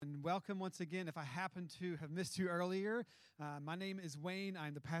and welcome once again. If I happen to have missed you earlier, my name is Wayne.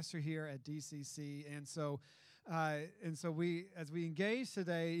 I'm the pastor here at DCC, and so we, as we engage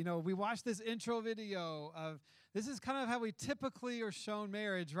today, we watched this intro video of this is kind of how we typically are shown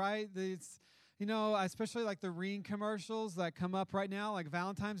marriage, right? It's especially like the Ring commercials that come up right now, like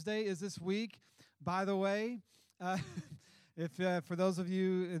Valentine's Day is this week, by the way. If for those of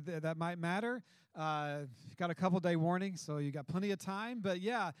you that might matter, you've got a couple-day warning, so you got plenty of time. But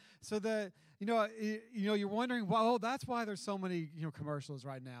yeah, so you're wondering, well, that's why there's so many commercials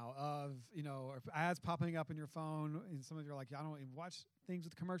right now of or ads popping up in your phone. And some of you are like, I don't even watch things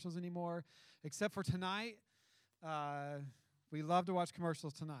with commercials anymore, except for tonight. We love to watch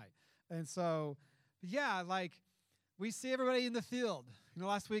commercials tonight, and so yeah, like we see everybody in the field.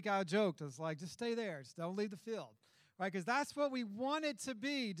 Last week I joked, I was like, just stay there, just don't leave the field. Right, because that's what we want it to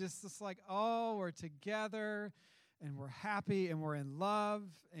be, just like, oh, we're together, and we're happy, and we're in love,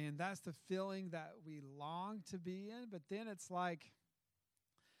 and that's the feeling that we long to be in. But then it's like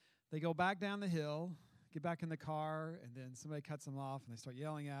they go back down the hill, get back in the car, and then somebody cuts them off, and they start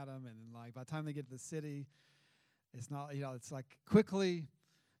yelling at them, and then like by the time they get to the city, it's not, it's like quickly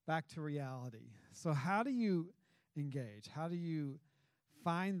back to reality. So how do you engage? How do you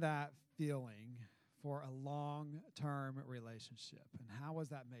find that feeling for a long-term relationship? And how was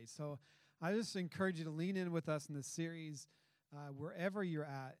that made? So I just encourage you to lean in with us in this series, wherever you're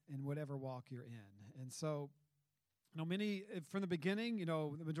at and whatever walk you're in. And so, many, from the beginning,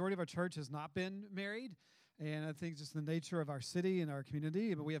 the majority of our church has not been married. And I think just the nature of our city and our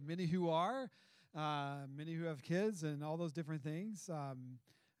community, but we have many who are, many who have kids and all those different things.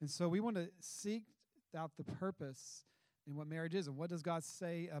 And so we want to seek out the purpose and what marriage is, and what does God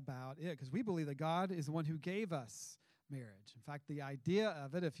say about it? Because we believe that God is the one who gave us marriage. In fact, the idea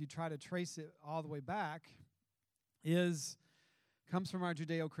of it, if you try to trace it all the way back, comes from our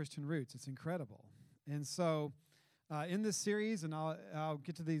Judeo-Christian roots. It's incredible. And so in this series, and I'll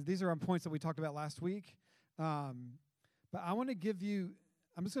get to these are on points that we talked about last week, but I want to give you,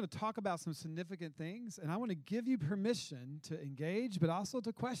 I'm just going to talk about some significant things, and I want to give you permission to engage, but also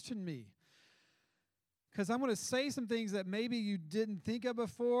to question me. Because I'm going to say some things that maybe you didn't think of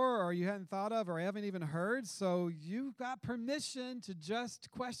before, or you hadn't thought of, or haven't even heard. So you've got permission to just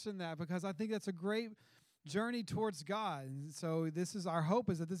question that, because I think that's a great journey towards God. And so this is our hope,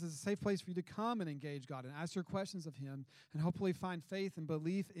 is that this is a safe place for you to come and engage God and ask your questions of Him and hopefully find faith and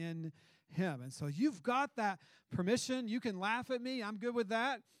belief in Him. And so you've got that permission. You can laugh at me. I'm good with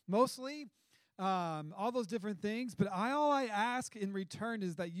that, mostly. All those different things, but all I ask in return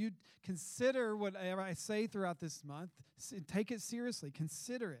is that you consider whatever I say throughout this month. Take it seriously.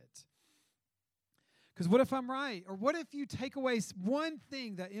 Consider it. Because what if I'm right? Or what if you take away one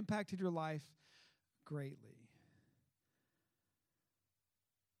thing that impacted your life greatly?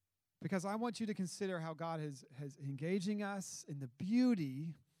 Because I want you to consider how God has engaging us in the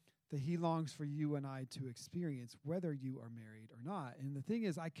beauty that He longs for you and I to experience, whether you are married or not. And the thing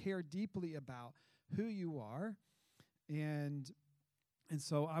is, I care deeply about who you are, and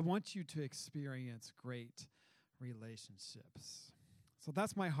so I want you to experience great relationships. So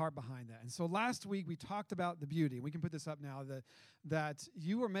that's my heart behind that. And so last week we talked about the beauty. We can put this up now, that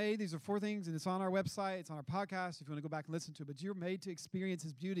you were made. These are 4 things, and it's on our website. It's on our podcast if you want to go back and listen to it. But you're made to experience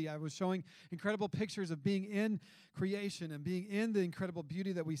His beauty. I was showing incredible pictures of being in creation and being in the incredible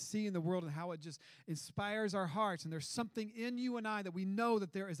beauty that we see in the world and how it just inspires our hearts. And there's something in you and I that we know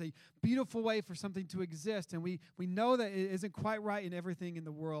that there is a beautiful way for something to exist. And we know that it isn't quite right in everything in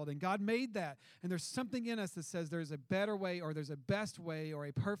the world. And God made that. And there's something in us that says there's a better way, or there's a best way, or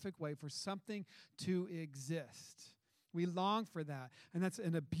a perfect way for something to exist. We long for that. And that's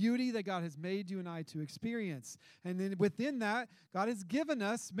in a beauty that God has made you and I to experience. And then within that, God has given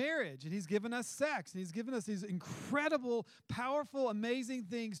us marriage, and He's given us sex, and He's given us these incredible, powerful, amazing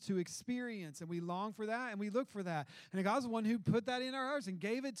things to experience. And we long for that, and we look for that. And God's the one who put that in our hearts and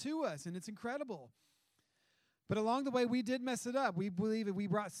gave it to us, and it's incredible. But along the way, we did mess it up. We believe that we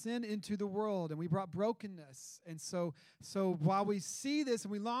brought sin into the world, and we brought brokenness. And so while we see this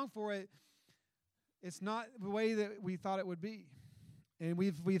and we long for it, it's not the way that we thought it would be. And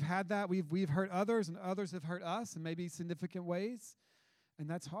we've had that. We've hurt others, and others have hurt us in maybe significant ways, and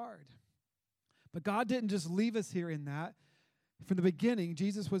that's hard. But God didn't just leave us here in that. From the beginning,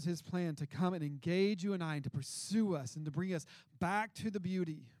 Jesus was His plan to come and engage you and I, and to pursue us and to bring us back to the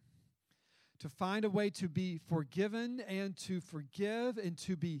beauty, to find a way to be forgiven and to forgive and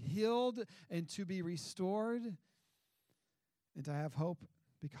to be healed and to be restored and to have hope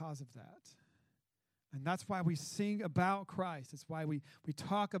because of that. And that's why we sing about Christ. It's why we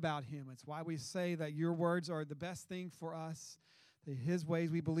talk about Him. It's why we say that your words are the best thing for us, that his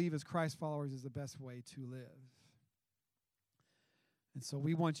ways, we believe as Christ followers, is the best way to live. And so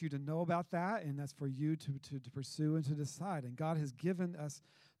we want you to know about that, and that's for you to pursue and to decide. And God has given us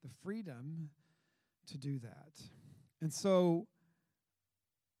the freedom to do that. And so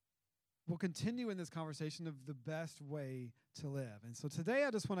we'll continue in this conversation of the best way to live. And so today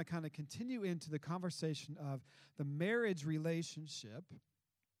I just want to kind of continue into the conversation of the marriage relationship.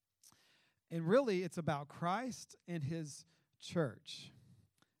 And really, it's about Christ and his church.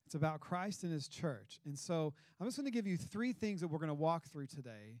 It's about Christ and his church. And so I'm just going to give you 3 things that we're going to walk through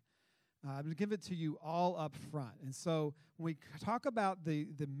today. I'm going to give it to you all up front. And so when we talk about the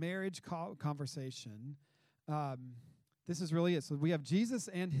marriage conversation, this is really it. So we have Jesus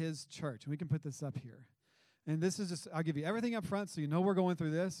and his church. And we can put this up here. And this is just, I'll give you everything up front so you know we're going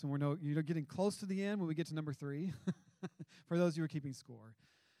through this. And you're getting close to the end when we get to number 3, for those who are keeping score.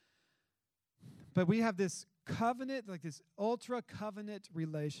 But we have this covenant, like this ultra covenant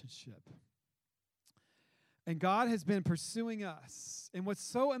relationship. And God has been pursuing us. And what's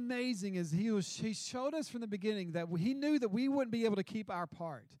so amazing is he showed us from the beginning that he knew that we wouldn't be able to keep our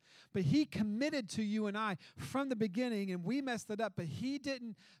part. But he committed to you and I from the beginning, and we messed it up, but he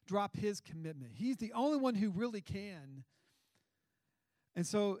didn't drop his commitment. He's the only one who really can. And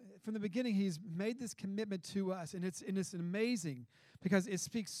so from the beginning, he's made this commitment to us, and it's amazing because it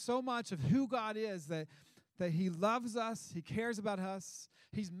speaks so much of who God is, that he loves us, he cares about us,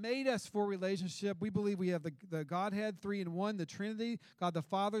 he's made us for relationship. We believe we have the Godhead, 3 in 1, the Trinity, God the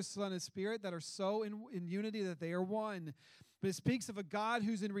Father, Son, and Spirit that are so in unity that they are one. But it speaks of a God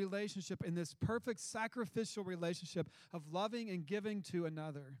who's in relationship, in this perfect sacrificial relationship of loving and giving to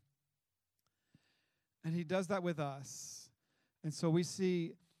another. And he does that with us. And so we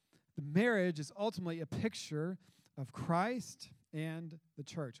see the marriage is ultimately a picture of Christ and the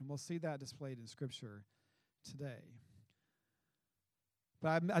church. And we'll see that displayed in Scripture today.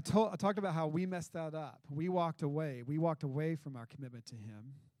 But I talked about how we messed that up. We walked away. We walked away from our commitment to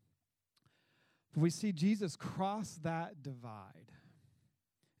him. But we see Jesus cross that divide.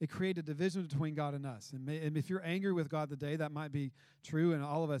 It created division between God and us. And if you're angry with God today, that might be true, and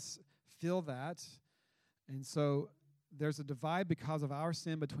all of us feel that. And so there's a divide because of our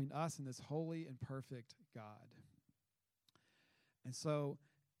sin between us and this holy and perfect God. And so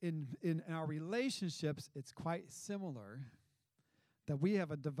in our relationships, it's quite similar that we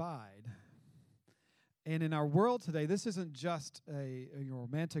have a divide. And in our world today, this isn't just a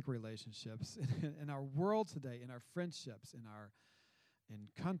romantic relationships. In our world today, in our friendships, in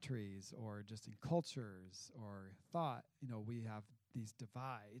countries, or just in cultures or thought, we have these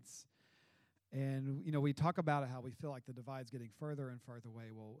divides. And, we talk about it, how we feel like the divide's getting further and further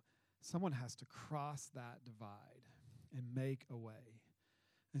away. Well, someone has to cross that divide and make a way.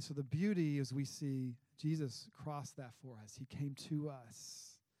 And so the beauty is we see Jesus cross that for us. He came to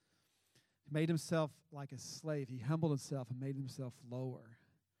us. He made himself like a slave. He humbled himself and made himself lower.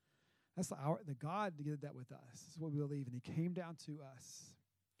 That's the God did that with us. This is what we believe. And he came down to us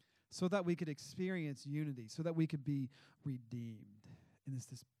so that we could experience unity, so that we could be redeemed. And it's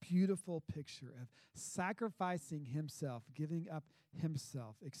this beautiful picture of sacrificing himself, giving up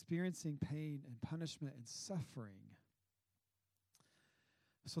himself, experiencing pain and punishment and suffering,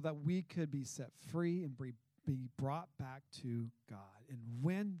 so that we could be set free and be brought back to God. And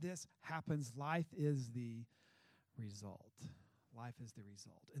when this happens, life is the result. Life is the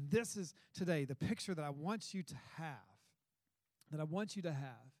result. And this is today the picture that I want you to have,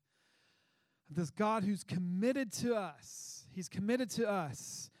 of this God who's committed to us. He's committed to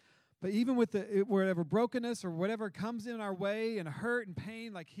us. But even with whatever brokenness or whatever comes in our way and hurt and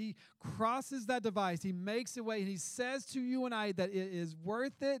pain, like he crosses that divide. He makes a way, and he says to you and I that it is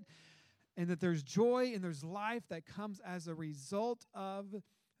worth it, and that there's joy and there's life that comes as a result of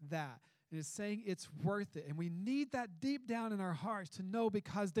that. And it's saying it's worth it. And we need that deep down in our hearts to know,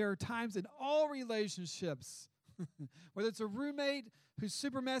 because there are times in all relationships, whether it's a roommate who's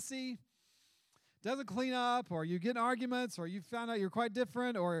super messy, doesn't clean up, or you get in arguments, or you found out you're quite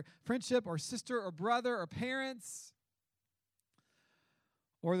different, or friendship, or sister, or brother, or parents,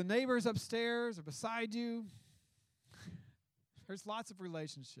 or the neighbors upstairs or beside you. There's lots of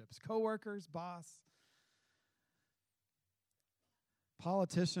relationships. Coworkers, boss,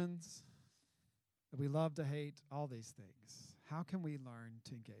 politicians that we love to hate, all these things. How can we learn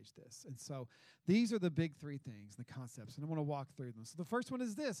to engage this? And so these are the big 3 things, the concepts, and I want to walk through them. So the first one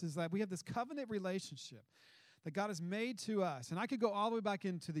is this, is that we have this covenant relationship that God has made to us. And I could go all the way back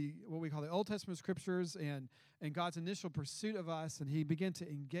into what we call the Old Testament scriptures and God's initial pursuit of us, and he began to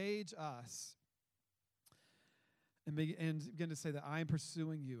engage us and begin to say that I am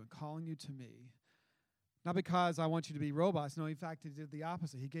pursuing you and calling you to me. Not because I want you to be robots. No, in fact, he did the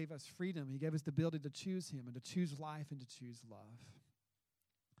opposite. He gave us freedom. He gave us the ability to choose him and to choose life and to choose love.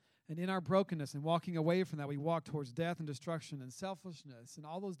 And in our brokenness and walking away from that, we walk towards death and destruction and selfishness and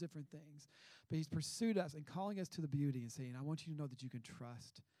all those different things. But he's pursued us and calling us to the beauty and saying, I want you to know that you can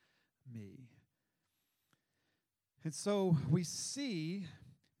trust me. And so we see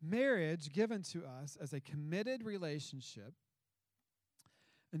marriage given to us as a committed relationship.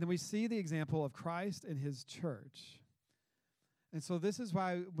 And then we see the example of Christ and his church. And so this is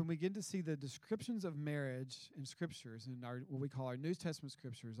why when we get to see the descriptions of marriage in scriptures, in our what we call our New Testament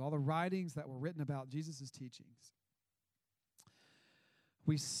scriptures, all the writings that were written about Jesus' teachings,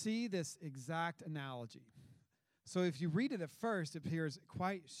 we see this exact analogy. So if you read it at first, it appears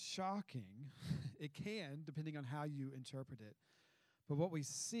quite shocking. It can, depending on how you interpret it. But what we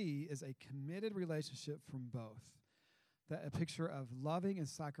see is a committed relationship from both. That a picture of loving and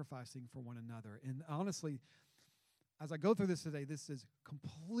sacrificing for one another. And honestly, as I go through this today, this is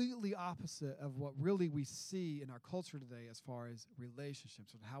completely opposite of what really we see in our culture today as far as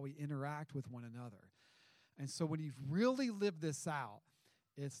relationships and how we interact with one another. And so when you've really lived this out,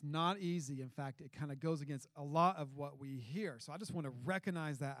 it's not easy. In fact, it kind of goes against a lot of what we hear. So I just want to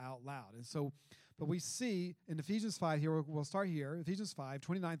recognize that out loud. And so, but we see in Ephesians 5 here, we'll start here, Ephesians 5,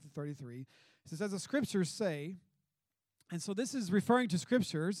 29 through 33. It says, as the scriptures say, and so this is referring to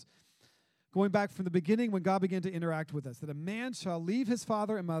scriptures going back from the beginning when God began to interact with us, that a man shall leave his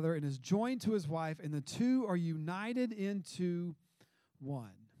father and mother and is joined to his wife, and the two are united into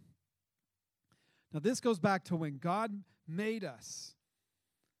one. Now this goes back to when God made us,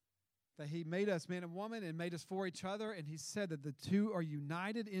 that he made us man and woman and made us for each other, and he said that the two are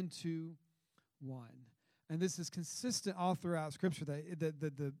united into one. And this is consistent all throughout Scripture, that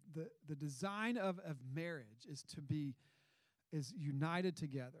the design of marriage is united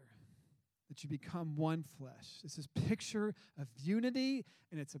together, that you become one flesh. It's this picture of unity,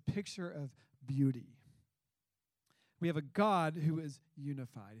 and it's a picture of beauty. We have a God who is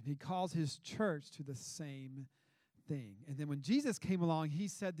unified, and he calls his church to the same thing. And then when Jesus came along, he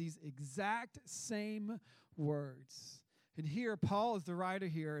said these exact same words. And here, Paul is the writer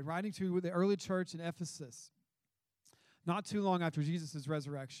here, and writing to the early church in Ephesus, not too long after Jesus'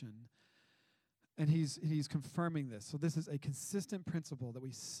 resurrection. And he's confirming this. So this is a consistent principle that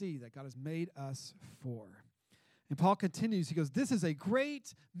we see that God has made us for. And Paul continues, he goes, this is a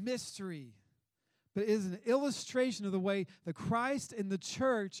great mystery, but it is an illustration of the way that Christ and the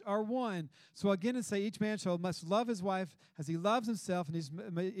church are one. So again, and say each man must love his wife as he loves himself, and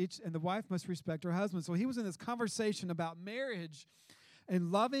the wife must respect her husband. So he was in this conversation about marriage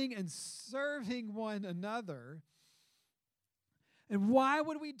and loving and serving one another. And why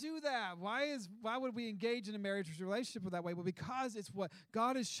would we do that? Why would we engage in a marriage relationship that way? Well, because it's what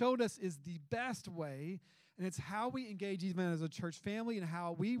God has showed us is the best way, and it's how we engage even as a church family and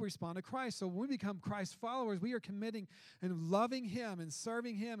how we respond to Christ. So when we become Christ followers, we are committing and loving him and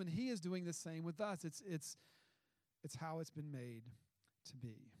serving him, and he is doing the same with us. It's how it's been made to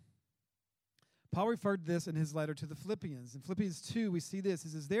be. Paul referred to this in his letter to the Philippians. In Philippians 2, we see this. He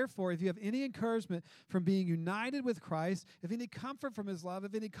says, therefore, if you have any encouragement from being united with Christ, if any comfort from his love,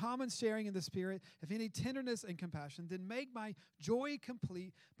 if any common sharing in the Spirit, if any tenderness and compassion, then make my joy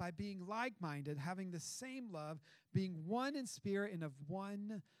complete by being like-minded, having the same love, being one in spirit and of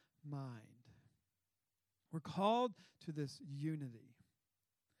one mind. We're called to this unity.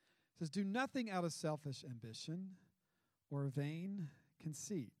 It says, do nothing out of selfish ambition or vain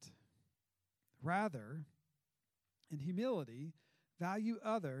conceit. Rather, in humility, value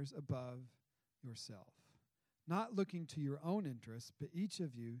others above yourself, not looking to your own interests, but each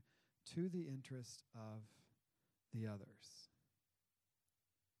of you to the interest of the others.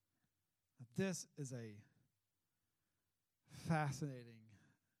 Now, this is a fascinating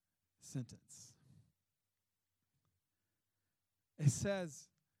sentence. It says,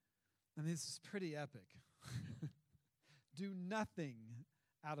 and this is pretty epic, do nothing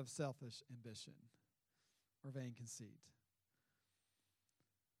out of selfish ambition or vain conceit.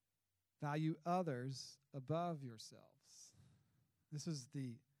 Value others above yourselves. This is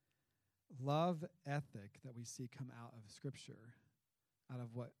the love ethic that we see come out of Scripture, out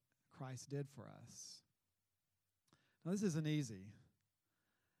of what Christ did for us. Now, this isn't easy.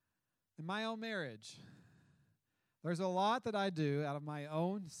 In my own marriage, there's a lot that I do out of my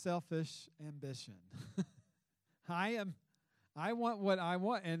own selfish ambition. I want what I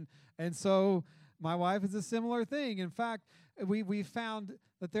want, and so my wife is a similar thing. In fact, we found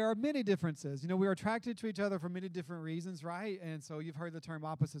that there are many differences. You know, we're attracted to each other for many different reasons, right? And so you've heard the term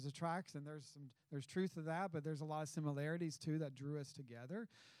opposites attract, and there's truth to that, but there's a lot of similarities too that drew us together.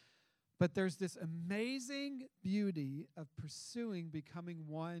 But there's this amazing beauty of pursuing becoming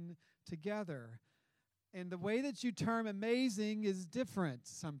one together. And the way that you term amazing is different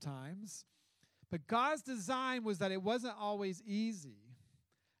sometimes. But God's design was that it wasn't always easy.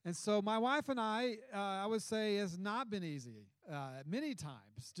 And so my wife and I would say, has not been easy many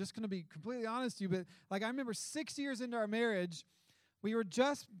times. Just going to be completely honest with you. But like I remember 6 years into our marriage, we were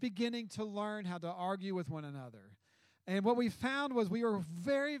just beginning to learn how to argue with one another. And what we found was we were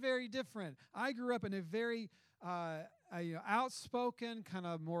very, very different. I grew up in a very outspoken, kind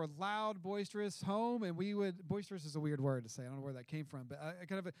of more loud, boisterous home, and boisterous is a weird word to say. I don't know where that came from,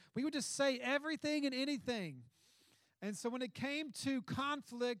 but we would just say everything and anything. And so when it came to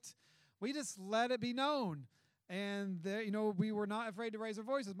conflict, we just let it be known. And we were not afraid to raise our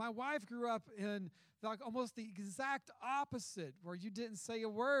voices. My wife grew up in like almost the exact opposite, where you didn't say a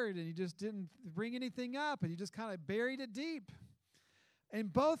word and you just didn't bring anything up and you just kind of buried it deep.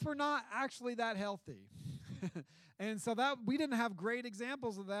 And both were not actually that healthy. And so that we didn't have great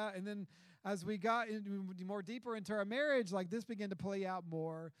examples of that. And then as we got more deeper into our marriage, like this began to play out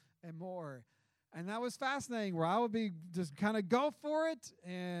more and more. And that was fascinating, where I would be just kind of go for it,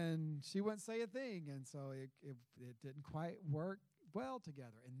 and she wouldn't say a thing. And so it didn't quite work well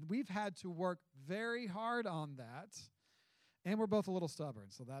together. And we've had to work very hard on that. And we're both a little stubborn,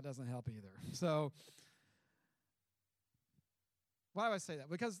 so that doesn't help either. So why do I say that?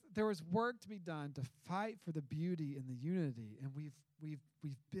 Because there was work to be done to fight for the beauty and the unity, and we've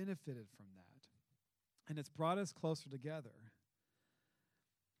benefited from that. And it's brought us closer together.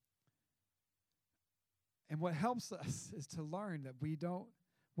 And what helps us is to learn that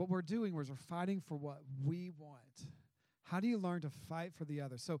what we're doing is we're fighting for what we want. How do you learn to fight for the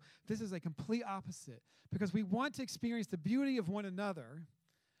other? So this is a complete opposite, because we want to experience the beauty of one another,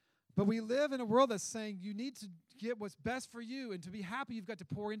 but we live in a world that's saying you need to get what's best for you, and to be happy, you've got to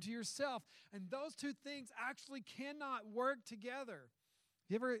pour into yourself. And those two things actually cannot work together.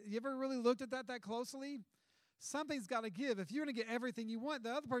 You ever really looked at that closely? Something's got to give. If you're going to get everything you want,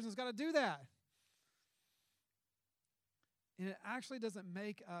 the other person's got to do that. And it actually doesn't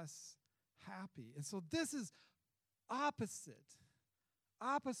make us happy. And so this is opposite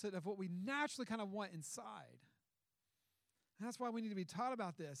of what we naturally kind of want inside. And that's why we need to be taught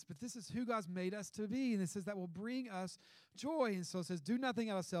about this. But this is who God's made us to be. And it says that will bring us joy. And so it says, do nothing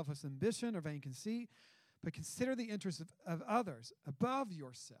out of selfish ambition or vain conceit, but consider the interests of others above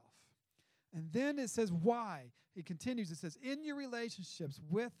yourself. And then it says why. It continues. It says, in your relationships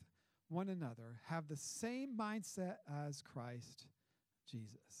with one another, have the same mindset as Christ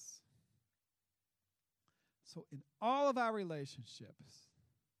Jesus. So in all of our relationships,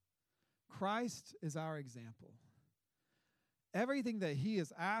 Christ is our example. Everything that he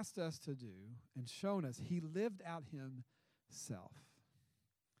has asked us to do and shown us, he lived out himself.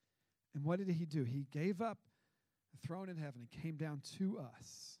 And what did he do? He gave up the throne in heaven and came down to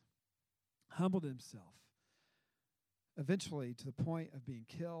us, humbled himself, eventually to the point of being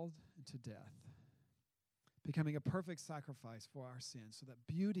killed and to death, becoming a perfect sacrifice for our sins so that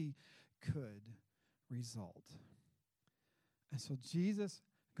beauty could result. And so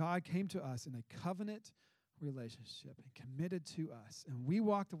God came to us in a covenant relationship and committed to us. And we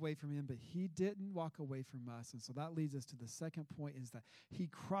walked away from him, but he didn't walk away from us. And so that leads us to the second point, is that he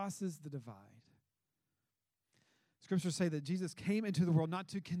crosses the divide. Scriptures say that Jesus came into the world not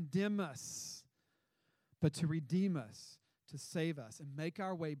to condemn us, but to redeem us, to save us, and make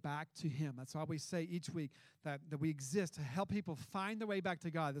our way back to him. That's why we say each week that we exist to help people find their way back to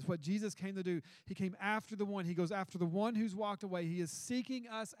God. That's what Jesus came to do. He came after the one. He goes after the one who's walked away. He is seeking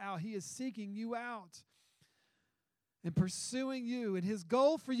us out. He is seeking you out and pursuing you. And his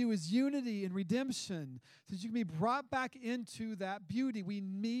goal for you is unity and redemption, so that you can be brought back into that beauty.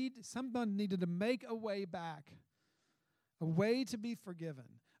 Someone needed to make a way back, a way to be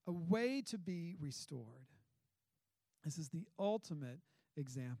forgiven, a way to be restored. This is the ultimate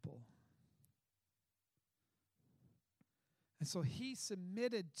example. And so he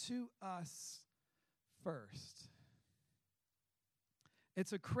submitted to us first.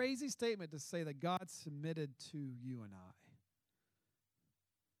 It's a crazy statement to say that God submitted to you and I.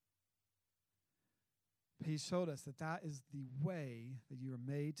 He showed us that that is the way that you are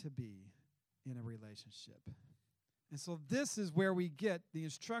made to be in a relationship. And so this is where we get the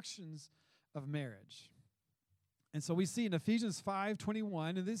instructions of marriage. And so we see in Ephesians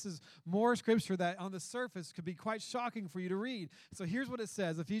 5:21, and this is more scripture that on the surface could be quite shocking for you to read. So here's what it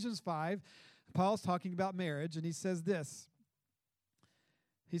says. Ephesians 5, Paul's talking about marriage, and he says this.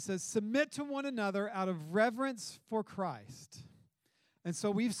 He says, submit to one another out of reverence for Christ. And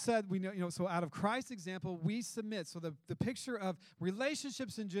so we've said, we know, so out of Christ's example, we submit. So the picture of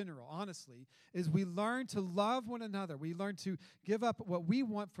relationships in general, honestly, is we learn to love one another. We learn to give up what we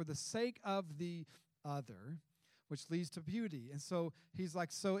want for the sake of the other, which leads to beauty. And so he's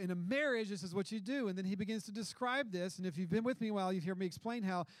like, so in a marriage, this is what you do. And then he begins to describe this. And if you've been with me a while, you've heard me explain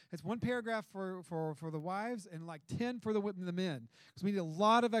how it's one paragraph for the wives and like 10 for the men. Because we need a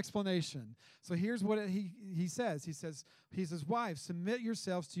lot of explanation. So here's what he says. He says, wives, submit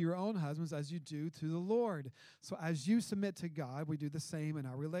yourselves to your own husbands as you do to the Lord. So as you submit to God, we do the same in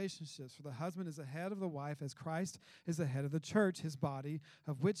our relationships. For the husband is the head of the wife as Christ is the head of the church, his body,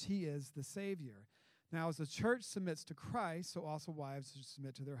 of which he is the Savior. Now, as the church submits to Christ, so also wives should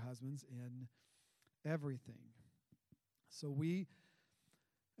submit to their husbands in everything. So we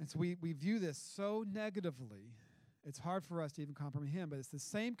view this so negatively, it's hard for us to even comprehend, but it's the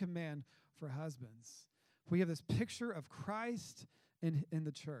same command for husbands. We have this picture of Christ in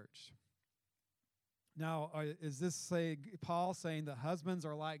the church. Now, is this Paul saying that husbands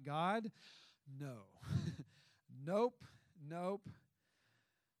are like God? No. Nope.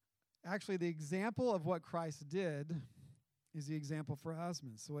 Actually, the example of what Christ did is the example for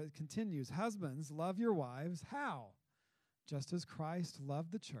husbands. So it continues, husbands, love your wives. How? Just as Christ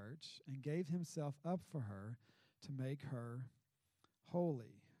loved the church and gave himself up for her to make her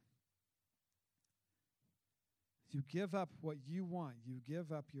holy. You give up what you want. You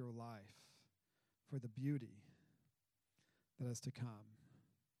give up your life for the beauty that is to come.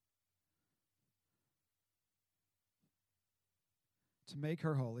 To make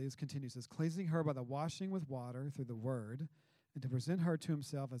her holy, it continues, says, cleansing her by the washing with water through the word, and to present her to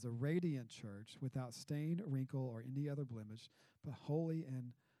himself as a radiant church without stain, wrinkle, or any other blemish, but holy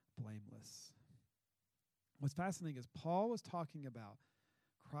and blameless. What's fascinating is Paul was talking about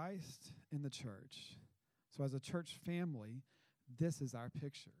Christ in the church. So as a church family, this is our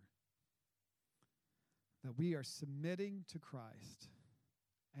picture. That we are submitting to Christ.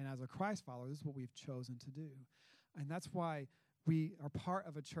 And as a Christ follower, this is what we've chosen to do. And that's why we are part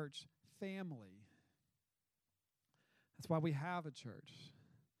of a church family. That's why we have a church.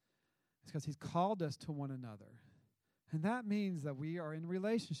 It's because he's called us to one another. And that means that we are in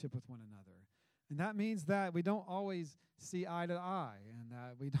relationship with one another. And that means that we don't always see eye to eye, and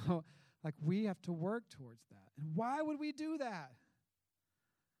that we have to work towards that. And why would we do that?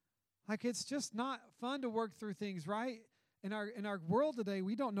 It's just not fun to work through things, right? In our world today,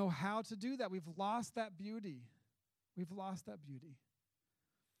 we don't know how to do that. We've lost that beauty. We've lost that beauty.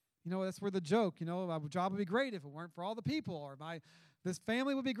 That's where the joke, my job would be great if it weren't for all the people, or this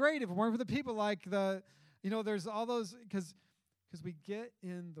family would be great if it weren't for the people. There's all those, because we get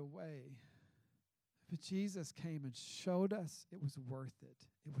in the way. But Jesus came and showed us it was worth it.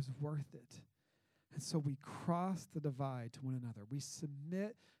 It was worth it. And so we cross the divide to one another. We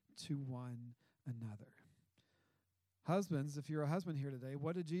submit to one another. Husbands, if you're a husband here today,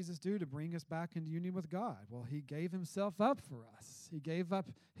 what did Jesus do to bring us back into union with God? Well, he gave himself up for us. He gave up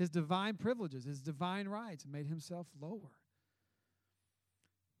his divine privileges, his divine rights, and made himself lower.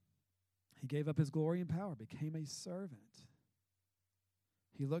 He gave up his glory and power, became a servant.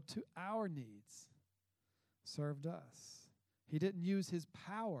 He looked to our needs, served us. He didn't use his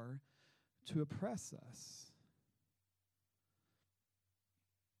power to oppress us,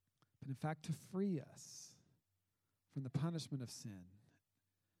 but in fact to free us from the punishment of sin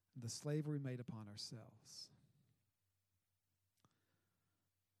and the slavery made upon ourselves.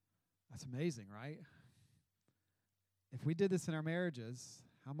 That's amazing, right? If we did this in our marriages,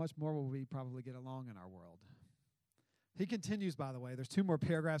 how much more will we probably get along in our world? He continues, by the way. There's 2 more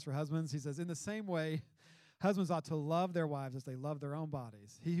paragraphs for husbands. He says, in the same way, husbands ought to love their wives as they love their own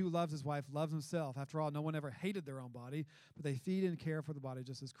bodies. He who loves his wife loves himself. After all, no one ever hated their own body, but they feed and care for the body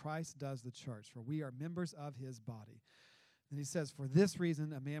just as Christ does the church, for we are members of his body. And he says, for this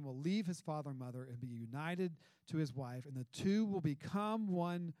reason, a man will leave his father and mother and be united to his wife, and the two will become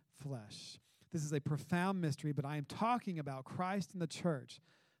one flesh. This is a profound mystery, but I am talking about Christ and the church.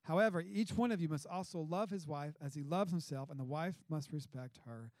 However, each one of you must also love his wife as he loves himself, and the wife must respect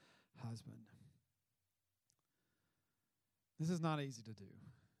her husband. This is not easy to do.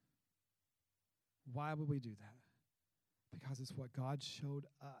 Why would we do that? Because it's what God showed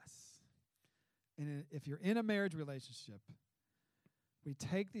us. And if you're in a marriage relationship, we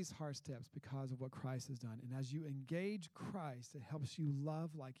take these hard steps because of what Christ has done. And as you engage Christ, it helps you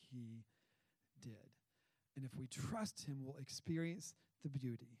love like he did. And if we trust him, we'll experience the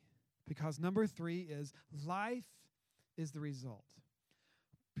beauty. Because number 3 is life is the result.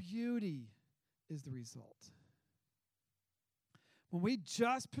 Beauty is the result. When we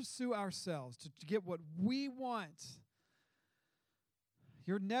just pursue ourselves to get what we want,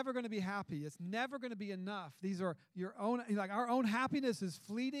 You're never going to be happy. It's never going to be enough. These are your own, like our own happiness is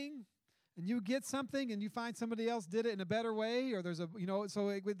fleeting, and you get something and you find somebody else did it in a better way, or there's a,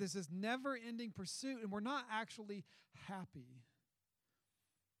 this is never-ending pursuit, and we're not actually happy.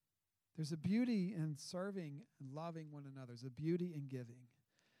 There's a beauty in serving and loving one another. There's a beauty in giving.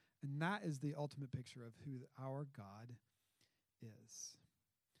 And that is the ultimate picture of who our God is.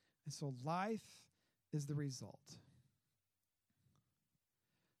 And so life is the result.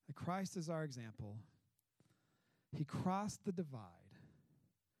 That Christ is our example. He crossed the divide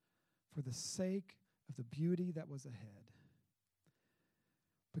for the sake of the beauty that was ahead.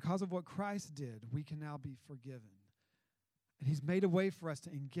 Because of what Christ did, we can now be forgiven. And he's made a way for us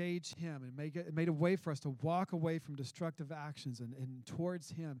to engage him and made a way for us to walk away from destructive actions and towards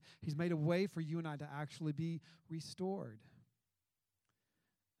him. He's made a way for you and I to actually be restored.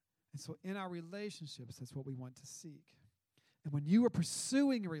 And so in our relationships, that's what we want to seek. And when you are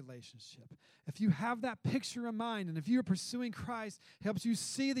pursuing a relationship, if you have that picture in mind, and if you are pursuing Christ, it helps you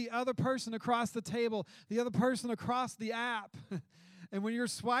see the other person across the table, the other person across the app. And when you're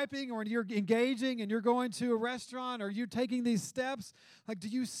swiping or when you're engaging and you're going to a restaurant or you're taking these steps, like, do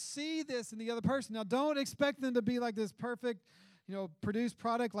you see this in the other person? Now, don't expect them to be like this perfect, produced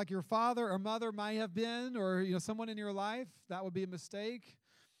product like your father or mother might have been, or, someone in your life. That would be a mistake.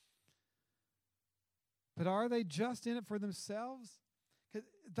 But are they just in it for themselves? 'Cause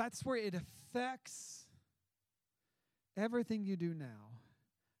that's where it affects everything you do now.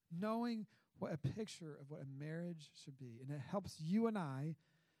 Knowing what a picture of what a marriage should be. And it helps you and I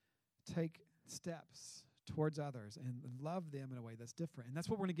take steps towards others and love them in a way that's different. And that's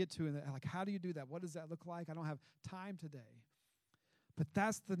what we're going to get to. Like, how do you do that? What does that look like? I don't have time today. But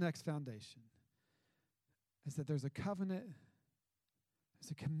that's the next foundation, is that there's a covenant,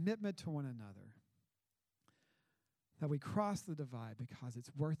 there's a commitment to one another, that we cross the divide because it's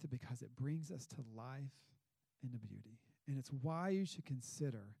worth it, because it brings us to life and to beauty. And it's why you should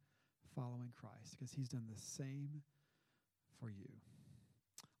consider following Christ, because he's done the same for you.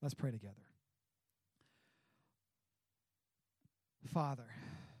 Let's pray together. Father,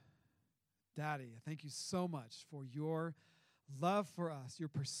 Daddy, thank you so much for your love for us, your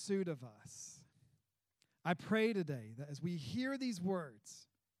pursuit of us. I pray today that as we hear these words,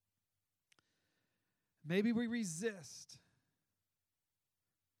 maybe we resist.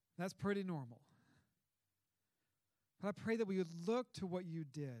 That's pretty normal. But I pray that we would look to what you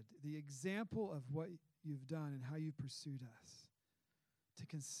did, the example of what you've done and how you pursued us, to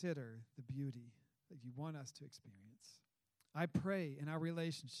consider the beauty that you want us to experience. I pray in our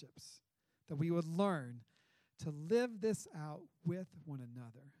relationships that we would learn to live this out with one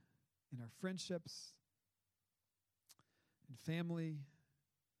another, in our friendships, in family,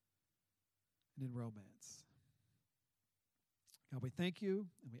 and in romance. God, we thank you,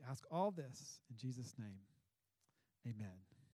 and we ask all this in Jesus' name. Amen.